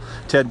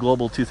TED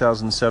Global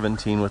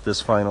 2017 with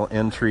this final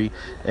entry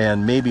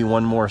and maybe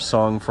one more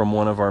song from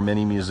one of our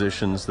many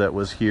musicians that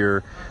was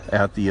here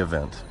at the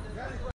event.